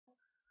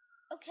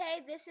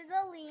Okay, this is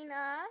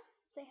Alina.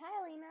 Say hi,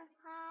 Alina.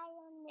 Hi,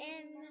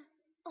 And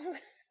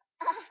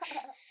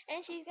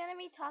and she's gonna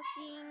be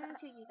talking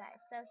to you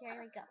guys. So here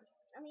we go.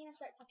 Alina,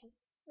 start talking.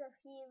 So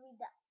here we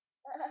go.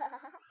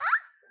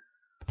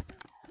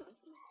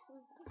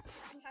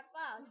 Talk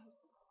loud.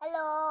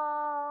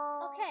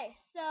 Hello. Okay,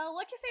 so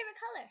what's your favorite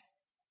color?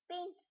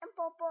 Pink and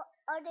purple,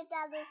 all the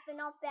others but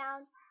not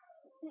brown.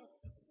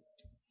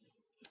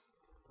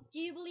 Do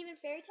you believe in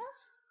fairy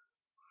tales?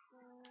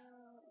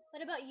 What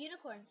about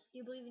unicorns? Do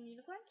you believe in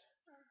unicorns?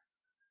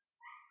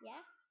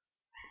 Yeah.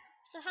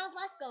 So how's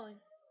life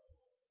going?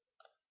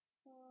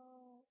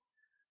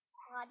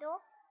 Father.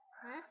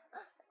 Huh?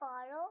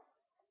 Father.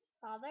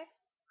 Father?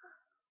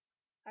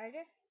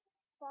 Harder?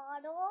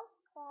 Father.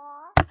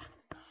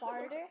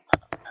 Farther?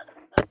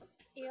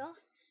 Ew.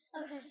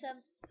 Okay, so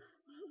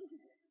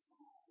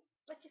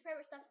what's your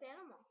favorite stuffed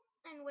animal?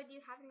 And what do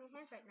you have in your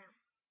hands right now?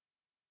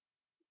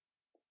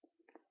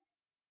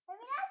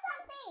 Let me know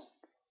something.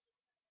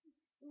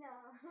 No.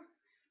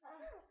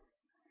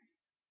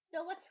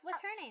 So what's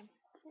her name?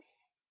 This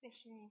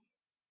fish name.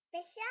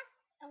 Fisher.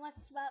 And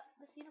what's about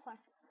this unicorn?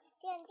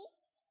 Candy.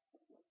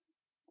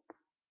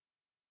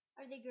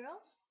 Are they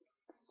girls?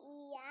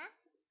 Yeah.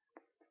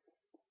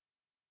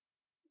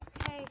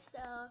 Okay,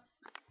 so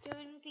do you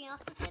have anything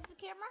else to say to the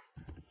camera?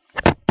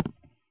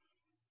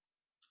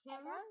 I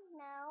don't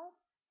know.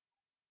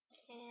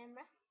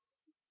 Camera.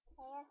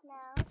 I don't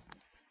know.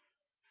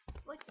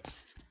 What's it?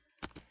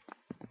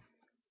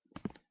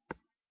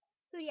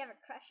 Who do you have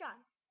a crush on?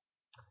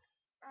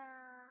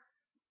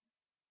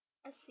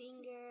 A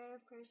singer,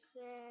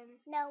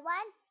 person. No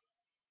one.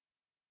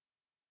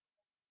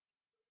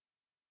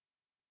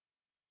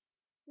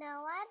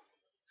 No one.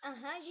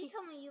 You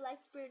told me you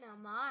liked Bruno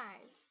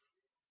Mars.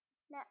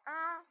 No.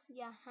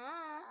 Yeah,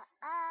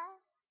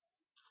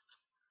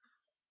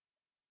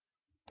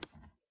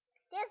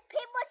 There's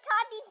people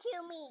talking to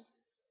me.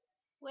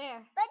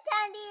 Where?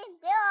 Pretending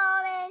they're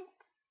orange.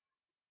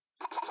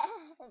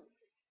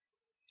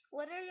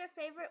 What are your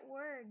favorite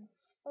words?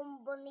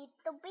 Un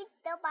bonito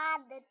pito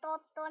de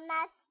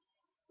totonas.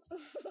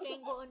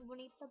 Tengo un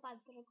bonito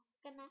padre.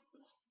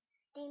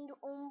 Tengo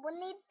un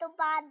bonito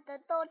de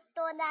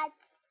totonas.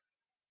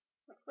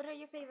 What are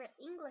your favorite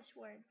English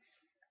words?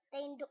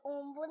 Tengo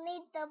un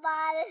bonito de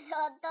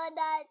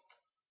totonas.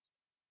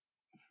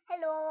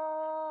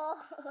 Hello.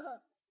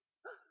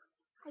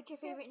 What's your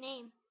favorite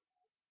name?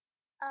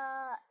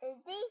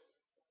 Izzy?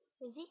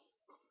 Izzy?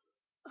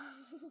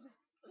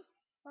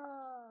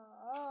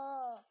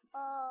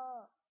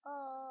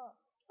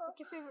 What's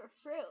your favorite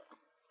fruit?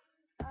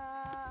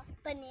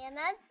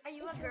 Bananas. Are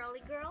you a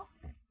girly girl?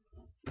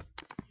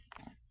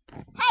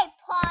 Hey,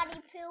 party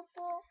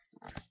people.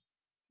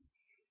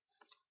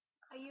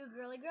 Are you a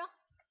girly girl?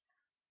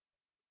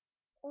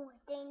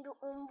 Tengo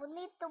un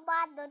bonito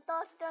de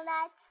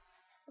totonas.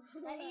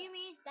 That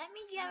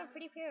means you have a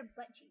pretty pair of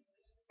butt cheeks.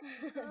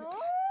 So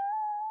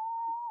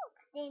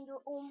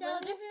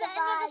this is the end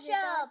of the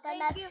show.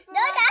 Thank you for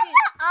No, watching. that's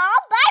not all.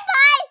 Bye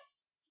bye.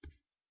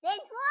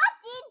 Thanks for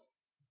watching.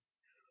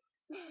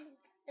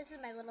 This is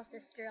my little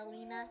sister,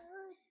 Alina.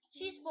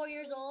 She's 4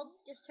 years old.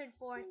 Just turned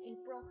 4 in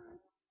April.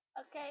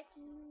 Okay.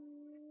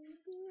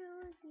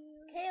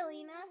 Okay,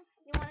 Alina.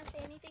 You want to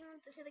say anything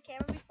to the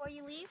camera before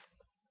you leave?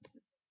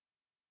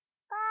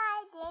 Bye.